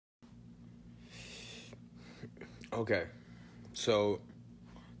Okay, so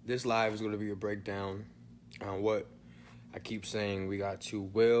this live is going to be a breakdown on what I keep saying. We got to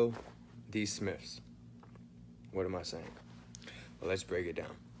will these Smiths. What am I saying? Well, let's break it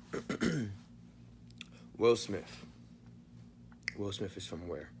down. Will Smith. Will Smith is from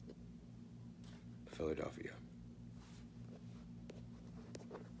where? Philadelphia.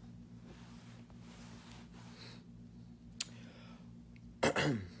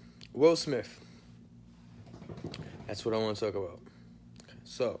 Will Smith. That's what I want to talk about.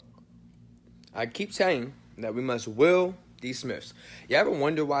 So, I keep saying that we must will these Smiths. You ever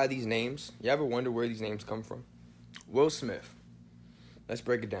wonder why these names? You ever wonder where these names come from? Will Smith. Let's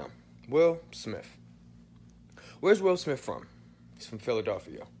break it down. Will Smith. Where's Will Smith from? He's from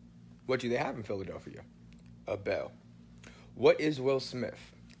Philadelphia. What do they have in Philadelphia? A bell. What is Will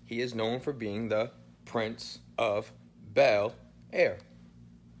Smith? He is known for being the Prince of Bel Air.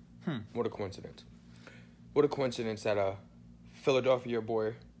 What a coincidence. What a coincidence that a Philadelphia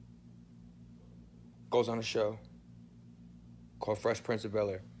boy goes on a show called Fresh Prince of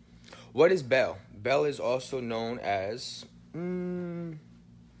Bel-Air. What is Bel? Bel is also known as,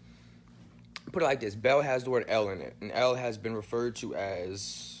 put it like this. Bel has the word L in it, and L has been referred to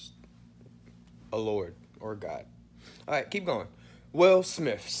as a lord or God. All right, keep going. Will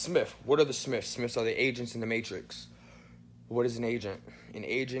Smith. Smith. What are the Smiths? Smiths are the agents in the Matrix. What is an agent? An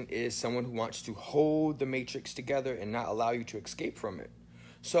agent is someone who wants to hold the Matrix together and not allow you to escape from it.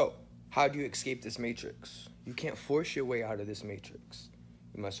 So, how do you escape this Matrix? You can't force your way out of this Matrix.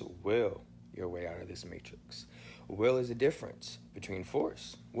 You must will your way out of this Matrix. Will is a difference between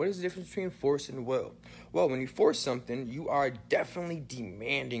force. What is the difference between force and will? Well, when you force something, you are definitely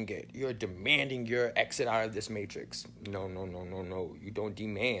demanding it. You're demanding your exit out of this matrix. No. You don't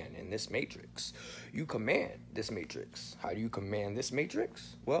demand in this matrix. You command this matrix. How do you command this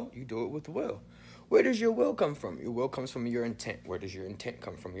matrix? Well, you do it with will. Where does your will come from? Your will comes from your intent. Where does your intent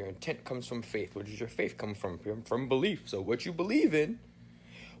come from? Your intent comes from faith. Where does your faith come from? From belief. So what you believe in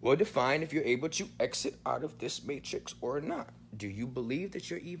will define if you're able to exit out of this matrix or not. Do you believe that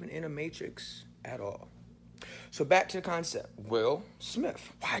you're even in a matrix at all? So back to the concept, Will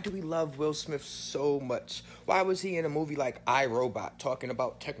Smith. Why do we love Will Smith so much? Why was he in a movie like I, Robot talking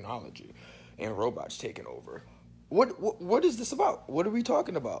about technology and robots taking over? What is this about? What are we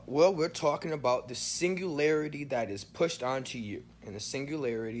talking about? Well, we're talking about the singularity that is pushed onto you. And the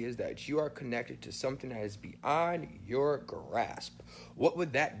singularity is that you are connected to something that is beyond your grasp. What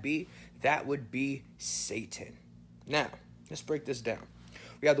would that be? That would be Satan. Now, let's break this down.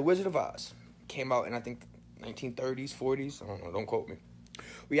 We have The Wizard of Oz. Came out in, I think, 1930s, 40s. I don't know. Don't quote me.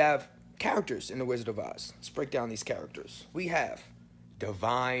 We have characters in The Wizard of Oz. Let's break down these characters. We have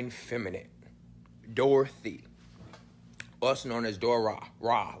Divine Feminine, Dorothy, also known as Dora,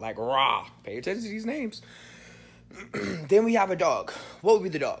 like Ra. Pay attention to these names. Then we have a dog. What would be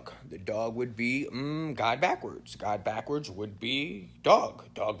the dog? The dog would be God backwards. God backwards would be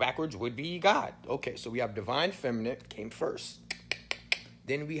dog. Dog backwards would be God. Okay, so we have Divine Feminine came first.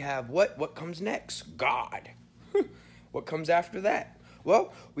 Then we have what? What comes next? God. What comes after that?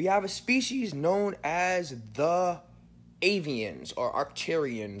 Well, we have a species known as the avians or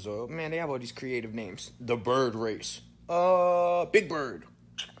Arcturians, or man, they have all these creative names. The bird race. Big Bird.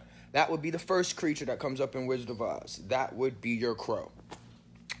 That would be the first creature that comes up in Wizard of Oz. That would be your crow.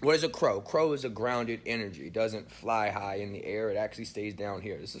 What is a crow? Crow is a grounded energy. It doesn't fly high in the air. It actually stays down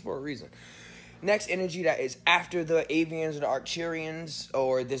here. This is for a reason. Next energy that is after the avians or the Arcturians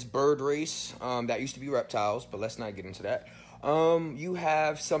or this bird race, that used to be reptiles, but let's not get into that. You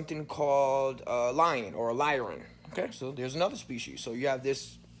have something called lion or a lyran. Okay, so there's another species. So you have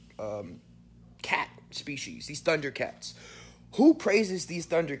this cat species, these thundercats. Who praises these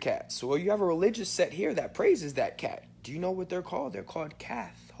thundercats? Well, you have a religious set here that praises that cat. Do you know what they're called? They're called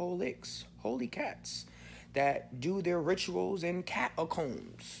Catholics, holy cats, that do their rituals in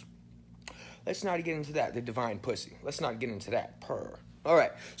catacombs. Let's not get into that, the divine pussy. Let's not get into that, purr. All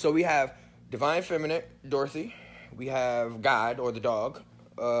right, so we have Divine Feminine, Dorothy. We have God, or the dog,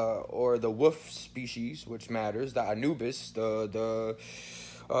 or the wolf species, which matters, the Anubis, the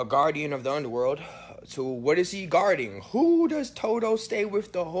guardian of the underworld. So what is he guarding? Who does Toto stay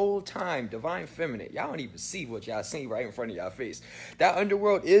with the whole time? Divine Feminine. Y'all don't even see what y'all see right in front of y'all face. That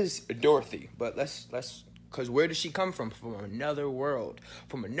underworld is Dorothy. But let's because where does she come from? From another world.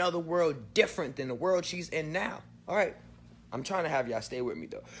 From another world different than the world she's in now. All right. I'm trying to have y'all stay with me,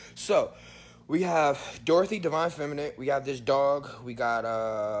 though. So we have Dorothy, Divine Feminine. We have this dog. We got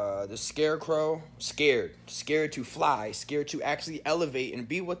the Scarecrow. Scared to fly. Scared to actually elevate and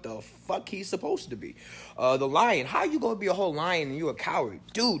be what the fuck he's supposed to be. The lion. How you gonna be a whole lion and you a coward?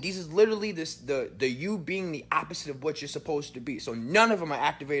 Dude, these is literally the you being the opposite of what you're supposed to be. So none of them are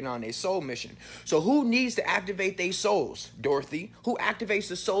activated on their soul mission. So who needs to activate their souls? Dorothy. Who activates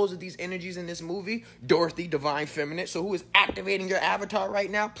the souls of these energies in this movie? Dorothy, divine feminine. So who is activating your avatar right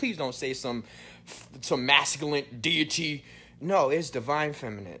now? Please don't say some masculine deity. No, it's divine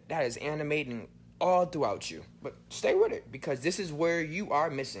feminine. That is animating all throughout you. But stay with it, because this is where you are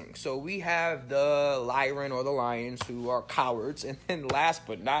missing. So we have the Lyran or the lions who are cowards. And then last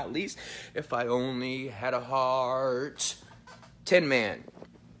but not least, if I only had a heart, Tin Man.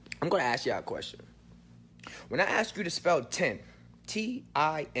 I'm going to ask y'all a question. When I ask you to spell 10,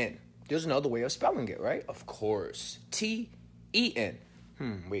 T-I-N, there's another way of spelling it, right? Of course. T-E-N.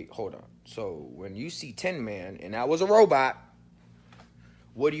 Wait, hold on. So when you see Tin Man and that was a robot,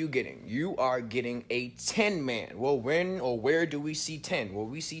 what are you getting? You are getting a 10 man. Well, when or where do we see 10? Well,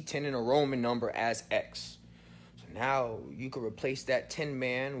 we see 10 in a Roman number as X. So now you can replace that 10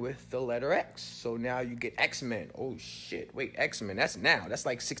 man with the letter X. So now you get X-Men. Oh, shit. Wait, X-Men. That's now. That's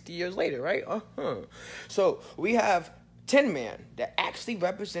like 60 years later, right? So we have 10 man that actually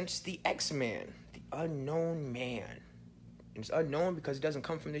represents the X-Man, the unknown man. And it's unknown because it doesn't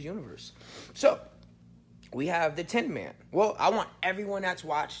come from this universe. So we have the 10 man. Well, I want everyone that's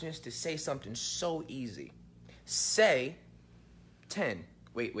watching this to say something so easy. Say 10.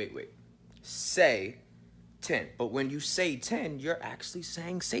 Wait. Say 10. But when you say 10, you're actually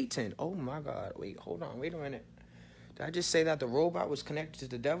saying Satan. Oh my God. Wait, hold on. Wait a minute. Did I just say that the robot was connected to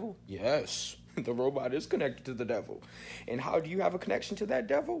the devil? Yes. The robot is connected to the devil. And how do you have a connection to that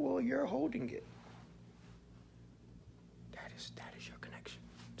devil? Well, you're holding it. That is your connection.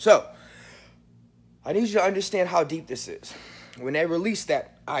 So I need you to understand how deep this is. When they released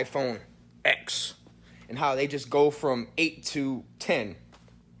that iPhone X and how they just go from 8 to 10.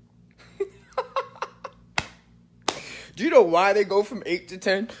 Do you know why they go from 8 to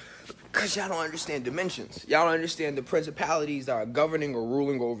 10? Because y'all don't understand dimensions. Y'all don't understand the principalities that are governing or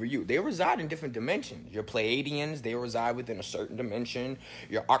ruling over you. They reside in different dimensions. Your Pleiadians, they reside within a certain dimension.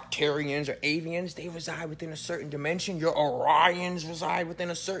 Your Arcturians or Avians, they reside within a certain dimension. Your Orions reside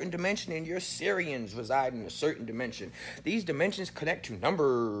within a certain dimension. And your Sirians reside in a certain dimension. These dimensions connect to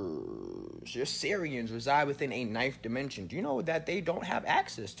numbers. Your Sirians reside within a ninth dimension. Do you know that they don't have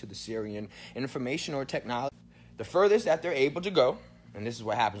access to the Sirian information or technology? The furthest that they're able to go, and this is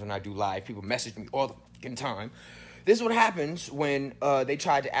what happens when I do live. People message me all the fucking time. This is what happens when they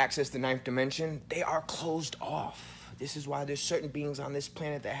try to access the ninth dimension. They are closed off. This is why there's certain beings on this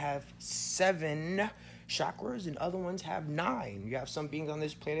planet that have 7 chakras and other ones have 9. You have some beings on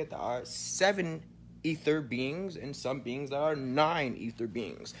this planet that are 7 ether beings and some beings that are 9 ether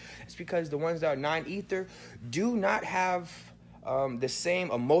beings. It's because the ones that are 9 ether do not have the same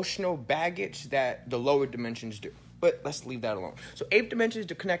emotional baggage that the lower dimensions do. But let's leave that alone. So 8th dimension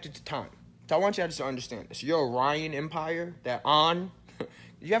is connected to time. So I want you to understand this. Your Orion Empire, that on,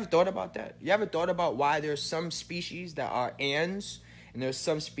 you ever thought about that? You ever thought about why there's some species that are ans and there's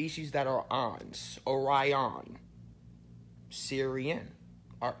some species that are ons? Orion, Sirian,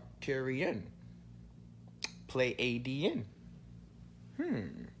 Arcturian, Pleiadian.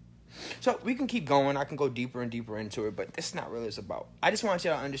 So we can keep going. I can go deeper and deeper into it, but that's not really what it's about. I just want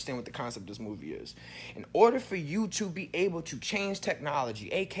you to understand what the concept of this movie is. In order for you to be able to change technology,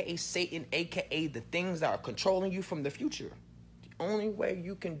 a.k.a. Satan, a.k.a. the things that are controlling you from the future, the only way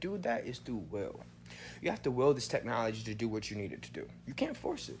you can do that is through will. You have to will this technology to do what you need it to do. You can't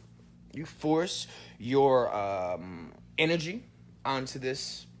force it. You force your energy onto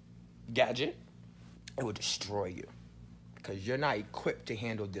this gadget, it will destroy you. Because you're not equipped to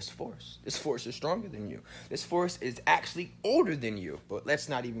handle this force. This force is stronger than you. This force is actually older than you. But let's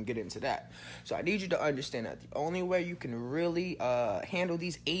not even get into that. So I need you to understand that the only way you can really handle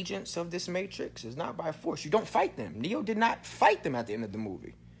these agents of this matrix is not by force. You don't fight them. Neo did not fight them at the end of the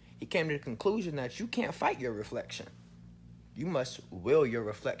movie. He came to the conclusion that you can't fight your reflection. You must will your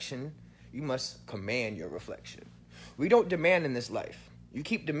reflection. You must command your reflection. We don't demand in this life. You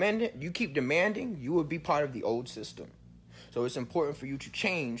keep demanding, you will be part of the old system. So it's important for you to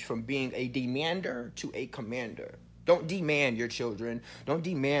change from being a demander to a commander. Don't demand your children. Don't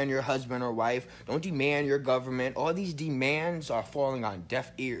demand your husband or wife. Don't demand your government. All these demands are falling on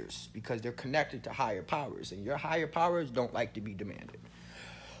deaf ears because they're connected to higher powers. And your higher powers don't like to be demanded.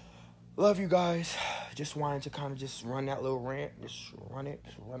 Love you guys. Just wanted to kind of just run that little rant. Just run it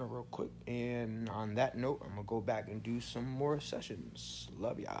real quick. And on that note, I'm going to go back and do some more sessions.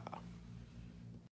 Love y'all.